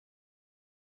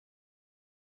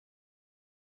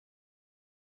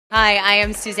Hi, I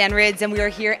am Suzanne Ridds, and we are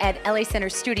here at LA Center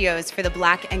Studios for the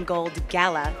Black and Gold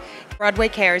Gala. Broadway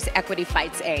Cares Equity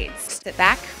Fights AIDS. Sit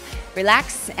back,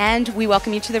 relax, and we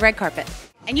welcome you to the red carpet.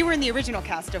 And you were in the original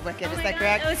cast of Wicked, is that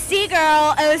correct? OC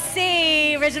girl,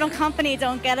 OC, original company,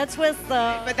 don't get it twisted.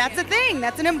 But that's a thing,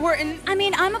 that's an important... I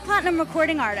mean, I'm a platinum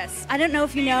recording artist. I don't know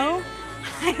if you know.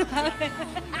 I love it.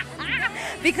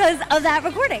 Because of that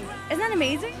recording. Isn't that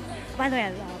amazing? By the way,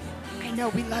 I love it. I know,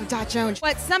 we love Dot Jones.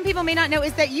 What some people may not know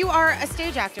is that you are a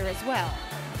stage actor as well.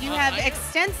 You have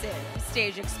extensive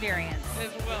stage experience.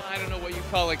 Well, I don't know what you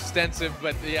call extensive,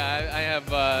 but yeah, I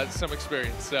have some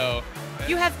experience, so.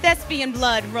 You have thespian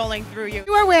blood rolling through you.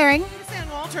 You are wearing? Sam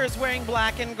Walter is wearing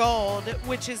black and gold,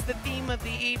 which is the theme of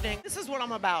the evening. This is what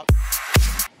I'm about.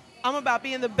 I'm about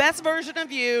being the best version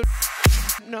of you,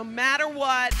 no matter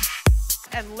what,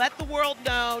 and let the world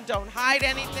know, don't hide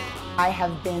anything. I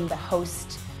have been the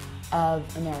host of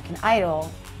American Idol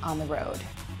on the road.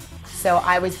 So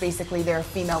I was basically their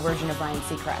female version of Ryan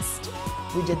Seacrest.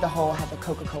 We did had the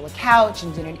Coca-Cola couch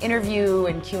and did an interview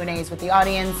and Q&As with the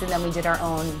audience, and then we did our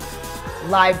own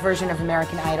live version of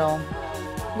American Idol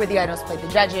where the idols played the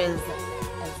judges.